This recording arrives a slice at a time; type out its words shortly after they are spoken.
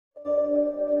Good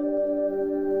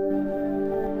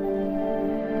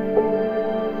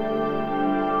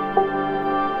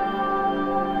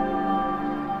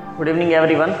evening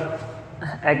everyone.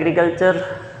 Agriculture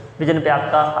vision पे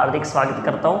आपका हार्दिक स्वागत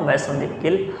करता हूँ। मैं संदीप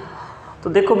गिल। तो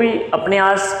देखो भी अपने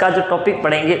आज का जो टॉपिक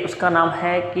पढ़ेंगे उसका नाम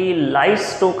है कि लाइव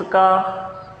स्टॉक का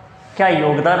क्या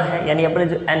योगदान है, यानी अपने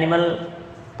जो एनिमल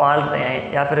पाल रहे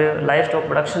हैं या फिर लाइव स्टॉक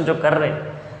प्रोडक्शन जो कर रहे हैं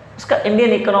उसका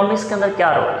इंडियन इकोनॉमिक्स के अंदर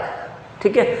क्या रोल है।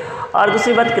 ठीक है। और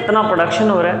दूसरी बात, कितना प्रोडक्शन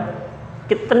हो रहा है,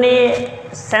 कितने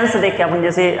सेंस देखें अपन,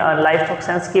 जैसे लाइव स्टॉक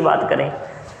सेंस की बात करें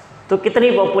तो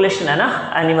कितनी पॉपुलेशन है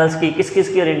ना एनिमल्स की, किस किस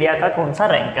की, और इंडिया का कौन सा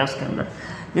रैंक है उसके अंदर।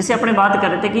 जैसे अपने बात कर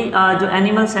रहे थे कि जो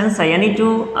एनिमल सेंस है, यानी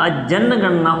जो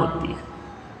जनगणना होती है,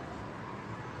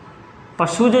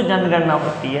 पशु जो जनगणना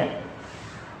होती है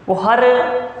वो हर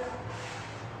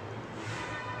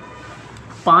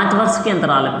 5 वर्ष के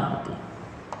अंतराल में होती है।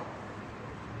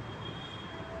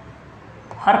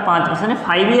 हर 5 वर्ष यानी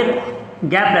 5 ईयर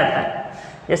गैप रहता है।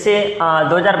 जैसे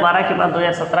 2012 के बाद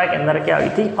 2017 के अंदर क्या हुई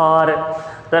थी, और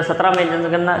 2017 में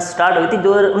जनगणना स्टार्ट हुई थी,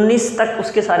 2019 तक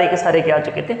उसके सारे के सारे क्या आ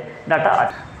चुके थे, डाटा आ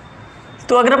चुके।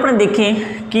 तो अगर अपन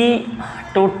देखें कि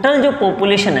टोटल जो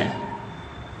पॉपुलेशन है,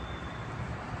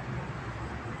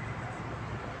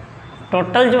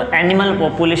 टोटल जो एनिमल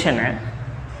पॉपुलेशन है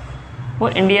वो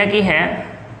इंडिया की है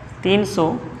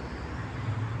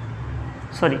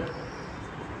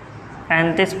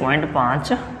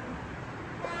 35.5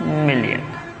 मिलियन।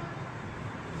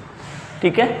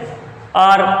 ठीक है।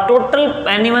 और टोटल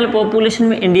एनिमल पॉपुलेशन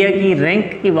में इंडिया की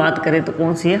रैंक की बात करें तो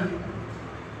कौन सी है,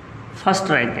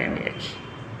 फर्स्ट रैंक है इंडिया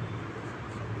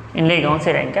की। इंडिया की कौन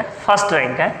सी रैंक है, फर्स्ट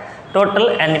रैंक है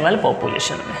टोटल एनिमल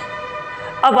पॉपुलेशन में।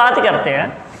 अब बात करते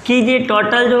हैं कि ये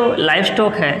टोटल जो लाइव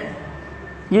स्टॉक है,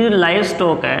 ये जो लाइव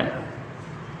स्टॉक है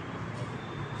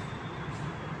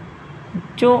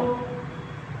जो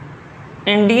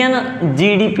इंडियन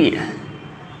जीडीपी है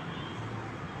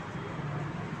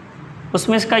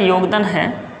उसमें इसका योगदान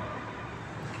है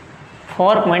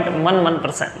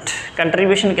 4.11%।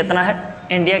 कंट्रीब्यूशन कितना है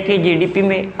इंडिया की जीडीपी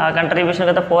में, कंट्रीब्यूशन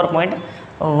का था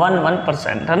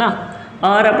 4.11% है ना।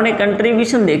 और अपने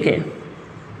कंट्रीब्यूशन देखें,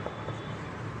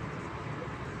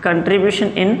 contribution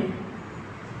in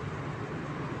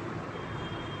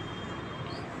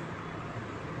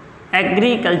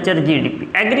agriculture GDP,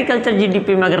 agriculture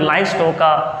GDP में अगर लाइव स्टॉक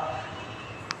का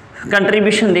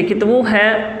कंट्रीब्यूशन देखें तो वो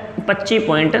है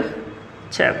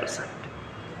 25.6%।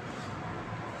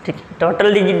 ठीक है।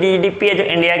 टोटल जीडीपी है जो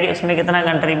इंडिया की, उसमें कितना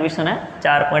कंट्रीब्यूशन है,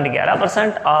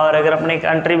 4.11%। और अगर अपने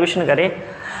कंट्रीब्यूशन करें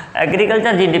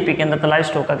एग्रीकल्चर जीडीपी के अंदर तो लाइव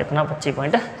स्टॉक का कितना,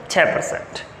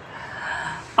 25.6%।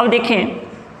 अब देखें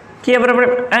कि अगर अपने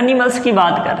एनिमल्स की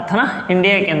बात करें था ना,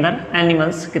 इंडिया के अंदर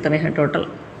एनिमल्स कितने हैं टोटल,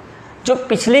 जो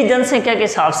पिछली जनसंख्या के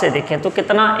हिसाब से देखें तो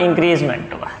कितना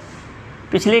इंक्रीजमेंट हुआ है।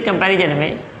 पिछले कंपैरिजन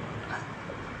में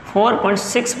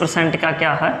 4.6% का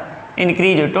क्या है,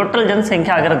 इंक्रीज हो। टोटल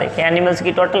जनसंख्या अगर देखें एनिमल्स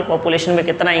की, टोटल पॉपुलेशन में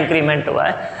कितना इंक्रीमेंट हुआ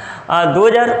है।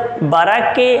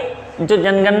 2012 के जो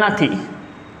जनगणना थी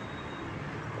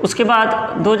उसके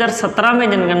बाद 2017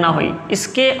 में जनगणना हुई,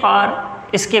 इसके और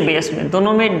इसके बेस में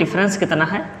दोनों में डिफरेंस कितना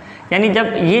है, यानी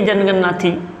जब ये जनगणना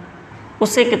थी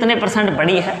उससे कितने परसेंट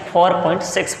बढ़ी है,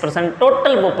 4.6%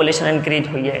 टोटल पॉपुलेशन इंक्रीज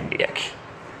हुई है इंडिया की।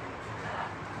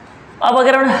 अब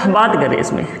अगर हम बात करें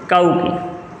इसमें काऊ की,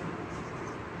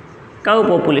 काऊ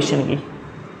पॉपुलेशन की,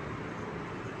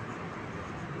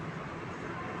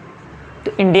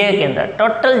 तो इंडिया के अंदर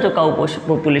टोटल जो काऊ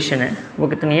पॉपुलेशन है वो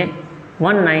कितनी है,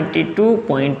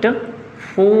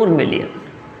 192.4 मिलियन।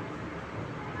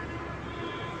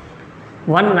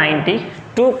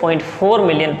 192.4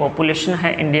 मिलियन पॉपुलेशन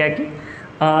है इंडिया की,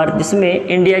 और जिसमें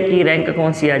इंडिया की रैंक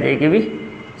कौन सी आ जाएगी भी,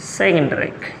 सेकंड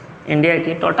रैंक। इंडिया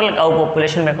की टोटल काऊ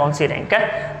पॉपुलेशन में कौन सी रैंक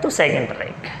है, तो सेकंड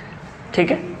रैंक है।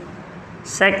 ठीक है।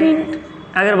 सेकंड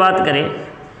अगर बात करें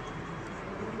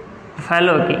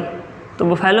बफेलो की, तो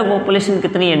बफेलो पॉपुलेशन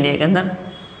कितनी है इंडिया के अंदर,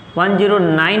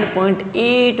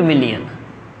 109.8 मिलियन।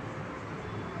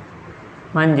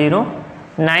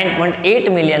 109.8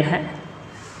 मिलियन है।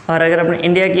 और अगर अपने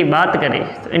इंडिया की बात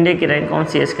करें तो इंडिया की रैंक कौन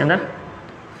सी है इसके अंदर,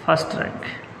 फर्स्ट रैंक।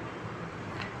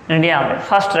 इंडिया में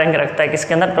फर्स्ट रैंक रखता है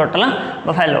किसके अंदर, टोटल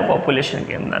बफेलो पॉपुलेशन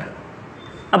के अंदर।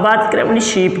 अब बात करें अपनी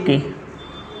शीप की,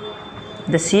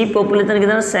 द शीप पॉपुलेशन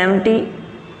कितना,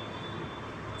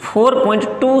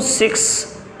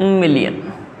 74.26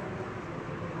 मिलियन।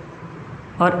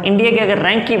 और इंडिया की अगर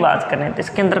रैंक की बात करें तो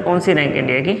इसके अंदर कौन सी रैंक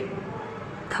इंडिया की,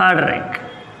 थर्ड रैंक।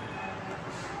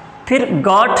 फिर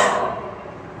गॉट,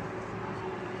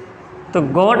 तो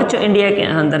गॉट जो इंडिया के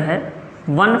अंदर है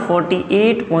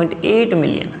 148.8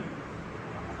 मिलियन।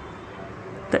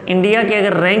 तो इंडिया की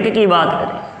अगर रैंक की बात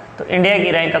करें तो इंडिया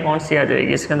की रैंक कौन सी आ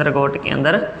जाएगी इसके अंदर, गोट के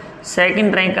अंदर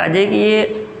सेकंड रैंक आ जाएगी।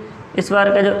 ये इस बार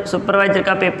का जो सुपरवाइजर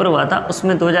का पेपर हुआ था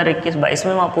उसमें 2021-22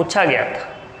 में वहाँ पूछा गया था।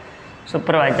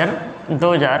 सुपरवाइजर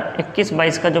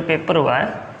 2021-22 का जो पेपर हुआ है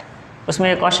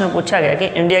उसमें एक क्वेश्चन पूछा गया कि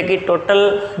इंडिया की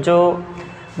टोटल जो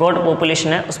गोट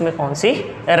पॉपुलेशन है उसमें कौन सी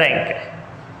रैंक है।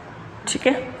 ठीक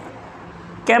है,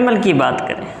 कैमल की बात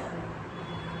करें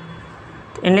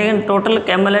तो इंडिया की टोटल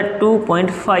कैमल है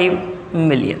 2.5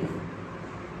 मिलियन।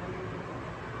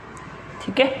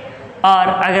 ठीक है, और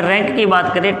अगर रैंक की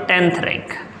बात करें 10th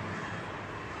रैंक,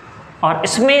 और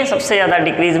इसमें सबसे ज़्यादा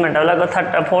डिक्रीजमेंट है लगभग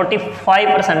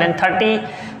 45% एंड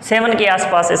 37 के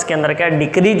आसपास इसके अंदर क्या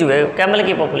डिक्रीज हुए। कैमल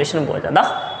की पॉपुलेशन बहुत ज़्यादा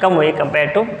कम हुई कंपेयर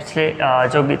टू पिछले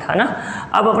जो भी था ना।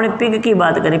 अब अपने पिग की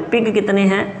बात करें, पिग कितने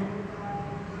हैं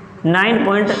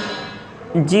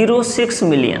 9.06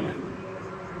 मिलियन।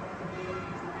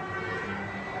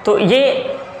 तो ये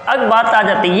अब बात आ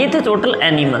जाती है, ये तो टोटल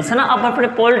एनिमल्स है ना। अब अपने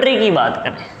पोल्ट्री की बात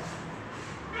करें,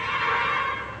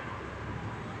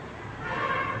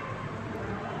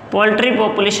 पोल्ट्री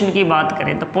पॉपुलेशन की बात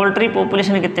करें तो पोल्ट्री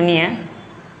पॉपुलेशन कितनी है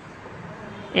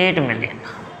 8 मिलियन,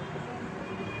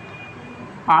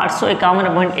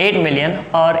 851.8 मिलियन।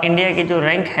 और इंडिया की जो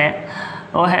रैंक है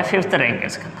वो है 5th रैंक है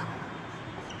इसका।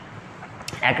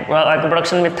 एग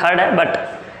प्रोडक्शन में 3rd है, बट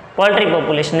पोल्ट्री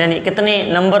पॉपुलेशन यानी कितने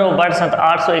नंबर ऑफ बर्ड्स हैं तो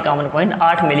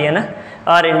 851.8 मिलियन है।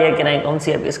 और इंडिया की रैंक कौन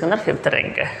सी है अभी इसके अंदर 5th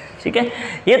रैंक है। ठीक है,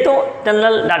 ये तो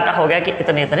जनरल डाटा हो गया कि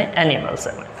इतने इतने एनिमल्स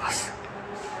हैं हमारे पास।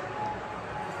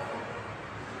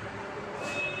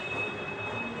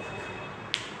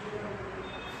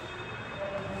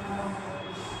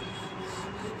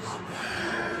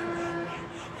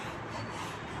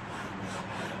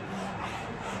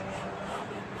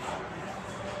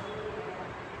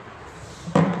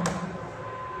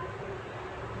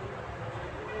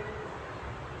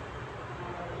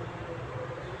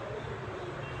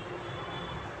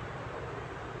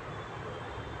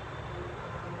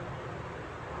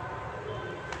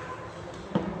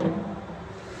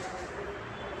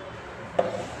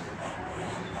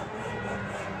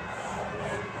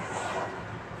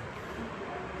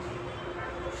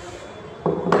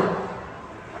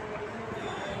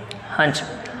 हाँ जी,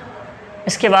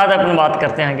 इसके बाद अपन बात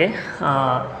करते हैं आगे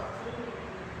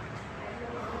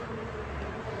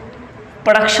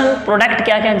प्रोडक्शन। प्रोडक्ट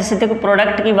क्या क्या है, जैसे देखो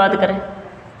प्रोडक्ट की बात करें,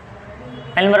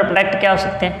 एनिमल प्रोडक्ट क्या हो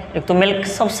सकते हैं। एक तो मिल्क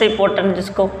सबसे इम्पोर्टेंट,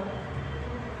 जिसको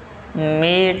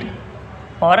मीट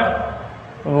और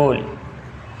वूल,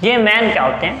 ये मेन क्या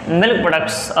होते हैं मिल्क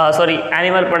प्रोडक्ट्स,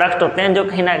 एनिमल प्रोडक्ट होते हैं जो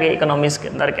कहीं ना कहीं इकोनॉमीज के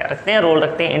अंदर क्या रखते हैं, रोल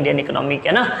रखते हैं इंडियन इकोनॉमी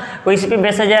के ना। कोई इसी पे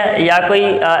बेसिस है या कोई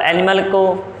एनिमल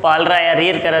को पाल रहा है या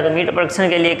रेयर कर रहा है तो मीट प्रोडक्शन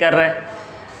के लिए कर रहा है,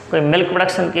 कोई मिल्क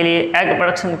प्रोडक्शन के लिए, एग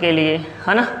प्रोडक्शन के लिए,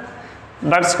 है ना।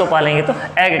 बर्ड्स को पालेंगे तो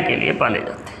एग के लिए पाले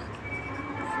जाते हैं।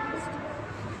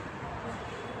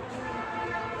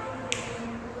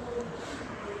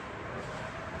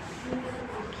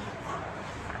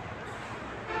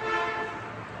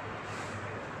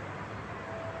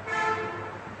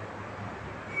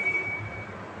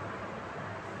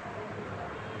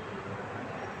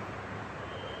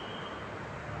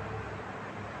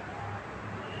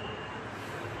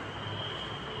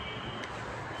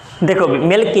 देखो भी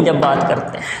मिल्क की जब बात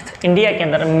करते हैं तो इंडिया के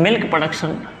अंदर मिल्क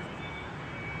प्रोडक्शन,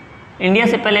 इंडिया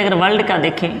से पहले अगर वर्ल्ड का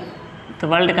देखें तो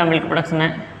वर्ल्ड का मिल्क प्रोडक्शन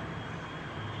है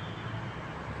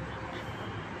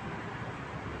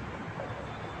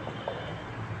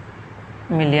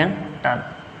मिलियन टन।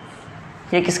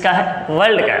 ये किसका है,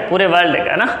 वर्ल्ड का है, पूरे वर्ल्ड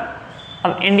का ना।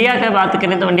 अब इंडिया की बात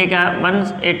करें तो इंडिया का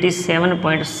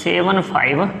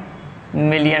 187.75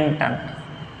 मिलियन टन।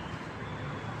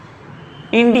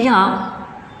 इंडिया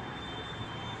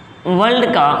वर्ल्ड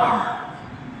का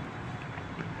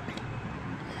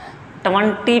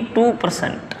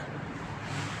 22%,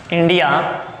 इंडिया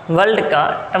वर्ल्ड का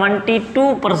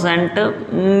 22%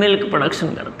 मिल्क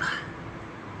प्रोडक्शन करता है।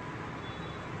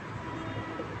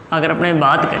 अगर अपने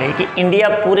बात करें कि इंडिया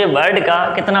पूरे वर्ल्ड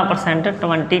का कितना परसेंट,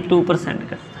 22%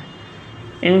 करता है।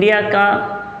 इंडिया का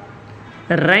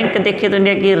रैंक देखिए तो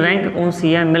इंडिया की रैंक कौन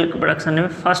सी है मिल्क प्रोडक्शन में,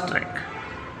 first rank.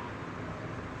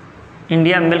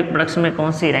 India milk production में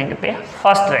कौन सी रैंक पे,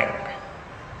 फर्स्ट रैंक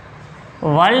पे।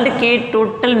 वर्ल्ड के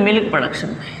टोटल मिल्क प्रोडक्शन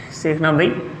में सीखना भाई,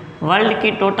 वर्ल्ड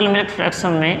की टोटल मिल्क प्रोडक्शन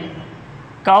में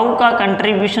काऊ का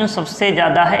कंट्रीब्यूशन सबसे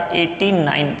ज़्यादा है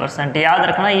 89%। याद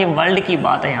रखना ये वर्ल्ड की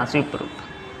बात है यहाँ से ऊपर।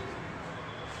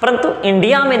 परंतु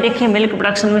इंडिया में देखिए मिल्क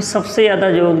प्रोडक्शन में सबसे ज़्यादा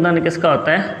जो योगदान किसका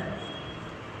होता है,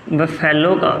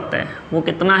 बफेलो का होता है। वो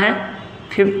कितना है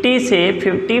 50 से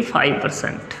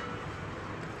 55%।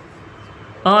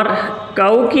 और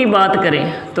काऊ की बात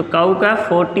करें तो काऊ का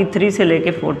 43 से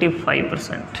लेके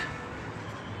 45%।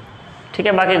 ठीक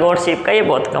है, बाकी गोट शीप का ये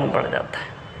बहुत कम पड़ जाता है।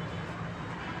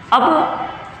 अब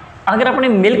अगर अपने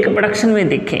मिल्क प्रोडक्शन में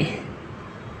देखें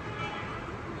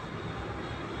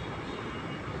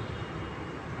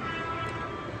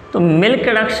तो मिल्क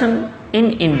प्रोडक्शन इन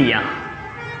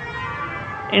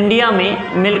इंडिया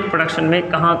में मिल्क प्रोडक्शन में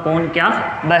कहाँ कौन क्या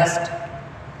बेस्ट।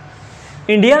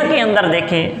 इंडिया के अंदर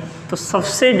देखें तो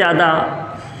सबसे ज़्यादा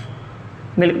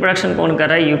मिल्क प्रोडक्शन कौन कर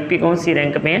रहा है, यूपी कौन सी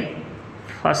रैंक पे है,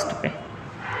 फर्स्ट पे।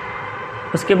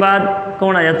 उसके बाद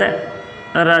कौन आ जाता है,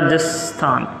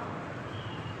 राजस्थान,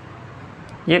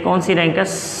 ये कौन सी रैंक है,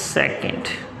 second.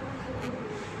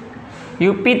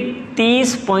 UP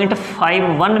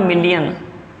 30.51 million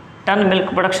ton milk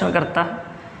production करता है,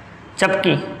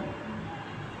 जबकि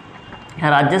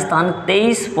Rajasthan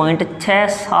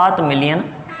 23.67 million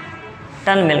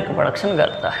ton milk production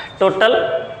करता है टोटल।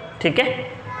 ठीक है,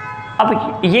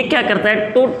 अब ये क्या करता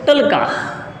है, टोटल का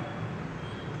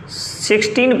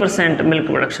 16% मिल्क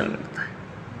प्रोडक्शन करता है।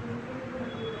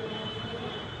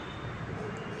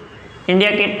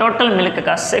 इंडिया के टोटल मिल्क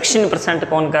का 16%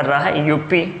 कौन कर रहा है,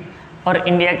 यूपी। और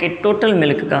इंडिया के टोटल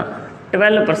मिल्क का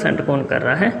 12% कौन कर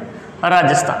रहा है,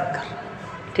 राजस्थान कर रहा है।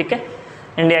 ठीक है,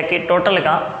 इंडिया के टोटल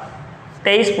का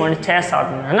 23.67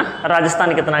 में है ना,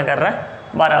 राजस्थान कितना कर रहा है,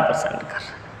 12% कर रहा है।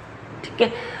 ठीक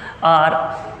है, और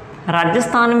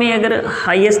राजस्थान में अगर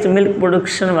हाईएस्ट मिल्क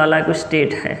प्रोडक्शन वाला कोई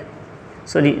स्टेट है,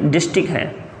 सॉरी डिस्ट्रिक्ट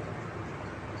है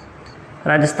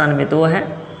राजस्थान में, तो वो है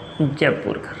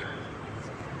जयपुर कर रहा है।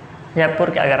 जयपुर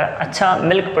क्या कर रहा है, अच्छा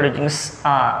मिल्क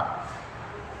प्रोड्यूसिंग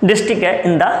डिस्ट्रिक्ट है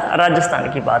इन द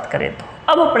राजस्थान की बात करें तो।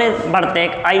 अब अपने बढ़ते हैं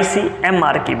एक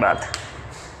ICMR की बात।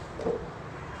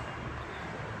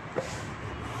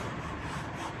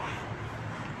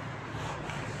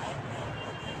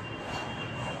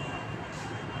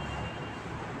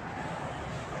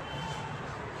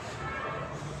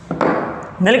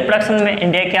 मिल्क प्रोडक्शन में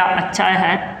इंडिया क्या अच्छा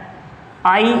है,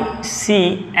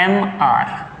 ICMR,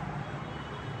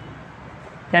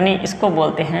 यानी इसको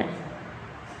बोलते हैं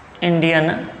Indian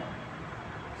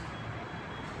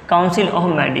council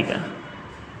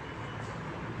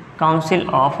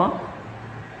of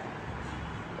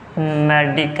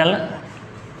medical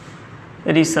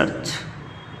research.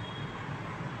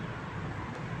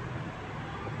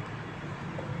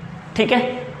 ठीक है,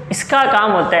 इसका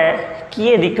काम होता है कि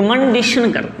ये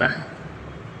रिकमेंडेशन करता है,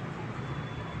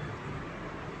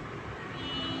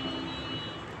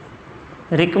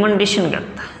 रिकमेंडेशन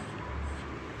करता है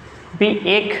भी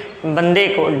एक बंदे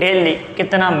को डेली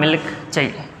कितना मिल्क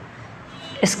चाहिए।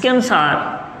 इसके अनुसार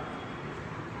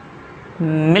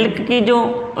मिल्क की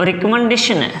जो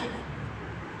रिकमेंडेशन है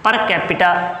पर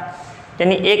कैपिटा,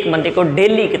 यानी एक बंदे को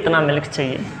डेली कितना मिल्क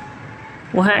चाहिए,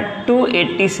 वो है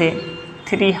 280 से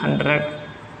 300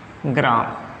 ग्राम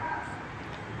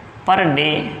पर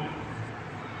डे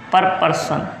पर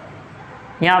पर्सन।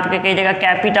 यहाँ आपके कई जगह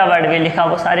कैपिटा वर्ड भी लिखा,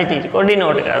 वो सारी चीज़ को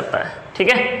डिनोट करता है। ठीक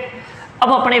है,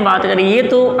 अब अपनी बात करें, ये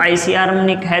तो ICMR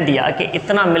ने कह दिया कि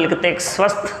इतना मिल्क तो एक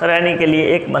स्वस्थ रहने के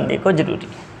लिए एक बंदे को जरूरी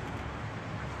है।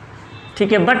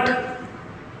 ठीक है, बट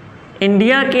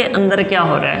इंडिया के अंदर क्या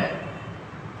हो रहा है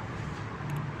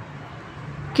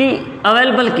कि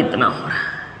अवेलेबल कितना हो रहा है।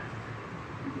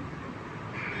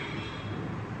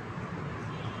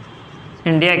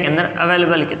 इंडिया के अंदर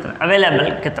अवेलेबल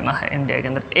कितना है, इंडिया के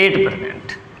अंदर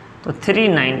 8%, तो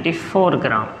 394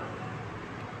 ग्राम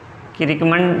की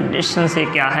रिकमेंडेशन से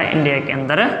क्या है, इंडिया के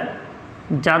अंदर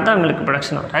ज़्यादा मिल्क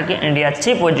प्रोडक्शन हो रहा है कि इंडिया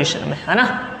अच्छी पोजीशन में है ना।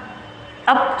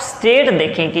 अब स्टेट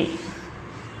देखें कि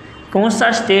कौन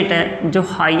सा स्टेट है जो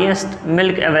हाईएस्ट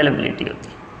मिल्क अवेलेबिलिटी होती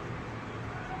है।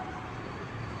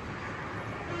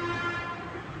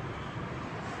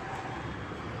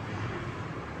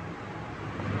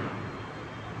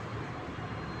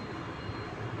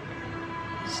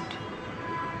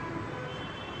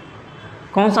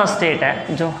 कौन सा स्टेट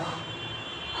है जो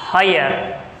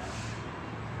हायर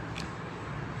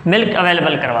मिल्क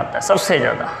अवेलेबल करवाता है सबसे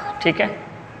ज़्यादा। ठीक है,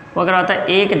 वो करवाता है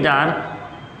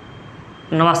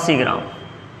 1089 ग्राम।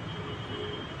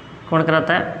 कौन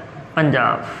कराता है,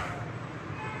 पंजाब।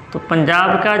 तो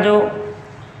पंजाब का जो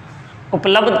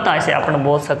उपलब्धता इसे अपन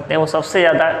बोल सकते हैं, वो सबसे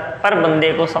ज़्यादा पर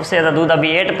बंदे को सबसे ज़्यादा दूध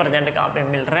अभी 8% कहाँ पे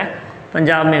मिल रहा है,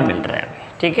 पंजाब में मिल रहा है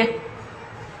अभी। ठीक है,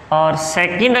 और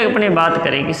सेकंड अपनी बात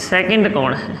करें कि सेकंड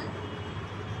कौन है,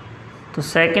 तो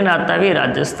सेकंड आता है भी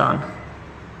राजस्थान।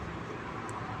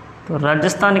 तो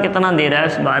राजस्थान कितना दे रहा है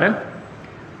इस बार,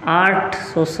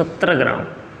 817 ग्राम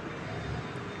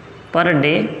पर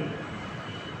डे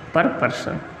पर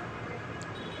पर्सन।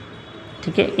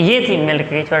 ठीक है, ये थी मिल्क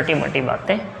की छोटी मोटी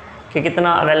बातें कि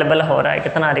कितना अवेलेबल हो रहा है,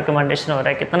 कितना रिकमेंडेशन हो रहा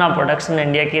है, कितना प्रोडक्शन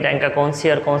इंडिया की रैंक कौन सी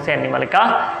और कौन से एनिमल का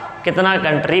कितना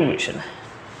कंट्रीब्यूशन है।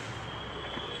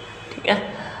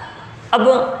 अब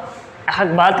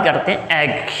हम बात करते हैं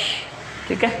एग की,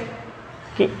 ठीक है,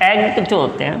 कि एग जो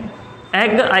होते हैं,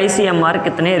 एग ICMR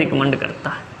कितने रिकमेंड करता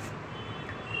है।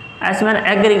 ICMR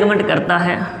एग रिकमेंड करता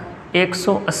है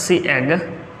 180 एग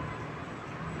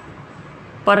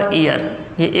पर ईयर।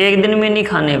 ये एक दिन में नहीं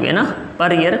खाने हुए ना,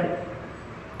 पर ईयर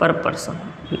पर पर्सन।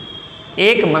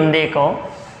 एक बंदे को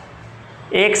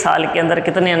एक साल के अंदर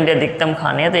कितने अंडे अधिकतम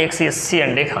खाने हैं, तो 180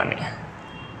 अंडे खाने हैं।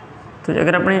 तो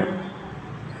अगर अपने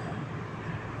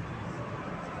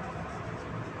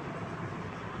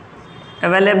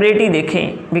अवेलेबिलिटी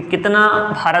देखें भी कितना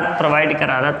भारत प्रोवाइड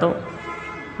करा रहा, तो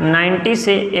 90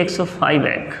 से 105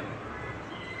 एग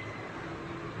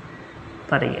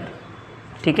पर ईयर,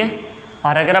 ठीक है।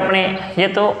 और अगर अपने ये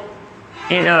तो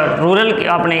रूरल की,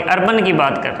 अपने अर्बन की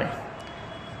बात कर रहे हैं,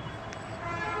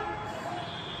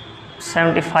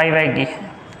 75 एग की है।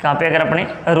 कहाँ पे, अगर अपने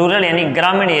रूरल यानी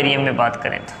ग्रामीण एरिया में बात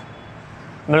करें तो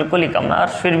बिल्कुल ही कम है। और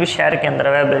फिर भी शहर के अंदर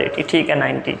अवेलेबिलिटी ठीक है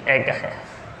 90 एग है,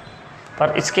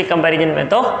 पर इसके कंपैरिजन में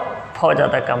तो बहुत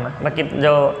ज़्यादा कम है। बाकी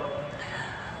जो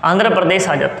आंध्र प्रदेश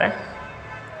आ जाता है।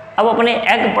 अब अपने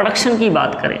एग प्रोडक्शन की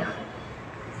बात करें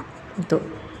तो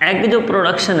एग जो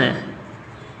प्रोडक्शन है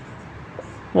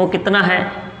वो कितना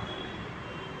है,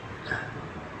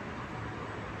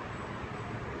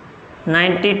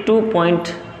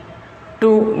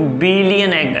 92.2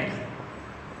 बिलियन एग है।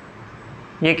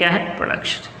 ये क्या है,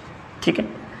 प्रोडक्शन, ठीक है।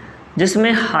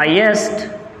 जिसमें हाईएस्ट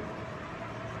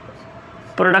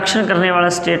प्रोडक्शन करने वाला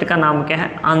स्टेट का नाम क्या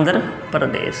है, आंध्र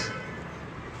प्रदेश।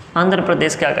 आंध्र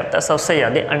प्रदेश क्या करता है, सबसे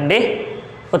ज़्यादा अंडे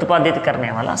उत्पादित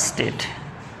करने वाला स्टेट है।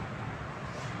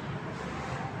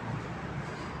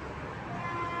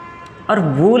 और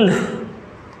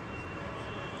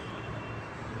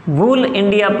वूल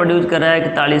इंडिया प्रोड्यूस कर रहा है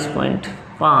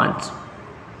 41.5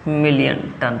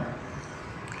 मिलियन टन।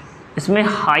 इसमें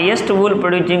हाईएस्ट वूल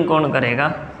प्रोड्यूसिंग कौन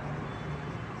करेगा,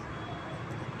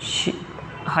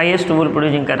 हाईएस्ट वूल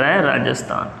प्रोड्यूसिंग कर रहा है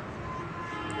राजस्थान।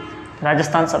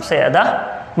 राजस्थान सबसे ज़्यादा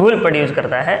वूल प्रोड्यूस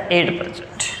करता है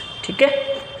 8%, ठीक है।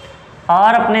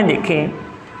 और अपने देखें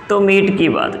तो मीट की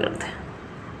बात करते हैं।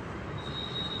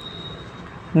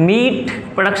 मीट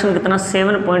प्रोडक्शन कितना,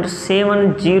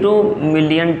 7.70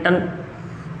 मिलियन टन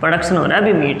प्रोडक्शन हो रहा है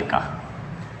अभी मीट का,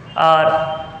 और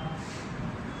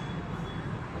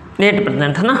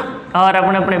 8% है ना। और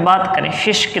अपने बात करें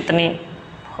फिश कितनी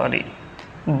हो रही,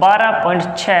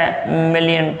 12.6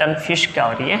 मिलियन टन फिश क्या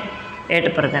हो रही है,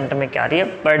 8% में क्या आ रही है,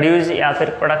 प्रोड्यूस या फिर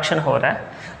प्रोडक्शन हो रहा है।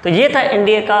 तो ये था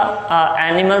इंडिया का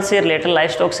एनिमल से रिलेटेड,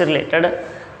 लाइफ स्टॉक से रिलेटेड,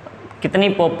 कितनी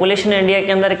पॉपुलेशन है इंडिया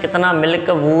के अंदर, कितना मिल्क,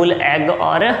 वूल, एग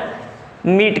और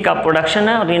मीट का प्रोडक्शन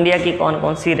है, और इंडिया की कौन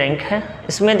कौन सी रैंक है।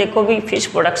 इसमें देखो भी फिश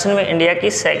प्रोडक्शन में इंडिया की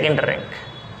 2nd रैंक,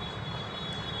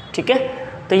 ठीक है।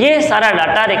 तो ये सारा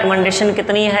डाटा, रिकमेंडेशन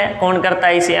कितनी है, कौन करता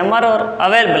है ICMR, और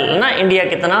अवेलेबल ना इंडिया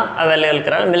कितना अवेलेबल करा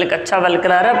रहा है, मिल्क अच्छा अवेलेबल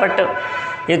करा रहा है। बट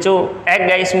ये जो एग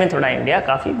है इसमें थोड़ा इंडिया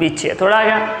काफ़ी पीछे है, थोड़ा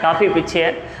क्या काफ़ी पीछे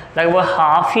है, लगभग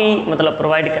हाफ ही मतलब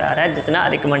प्रोवाइड करा रहा है जितना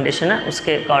रिकमेंडेशन है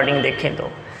उसके अकॉर्डिंग देखें तो,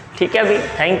 ठीक है। अभी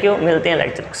थैंक यू, मिलते हैं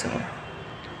लेक्चर में।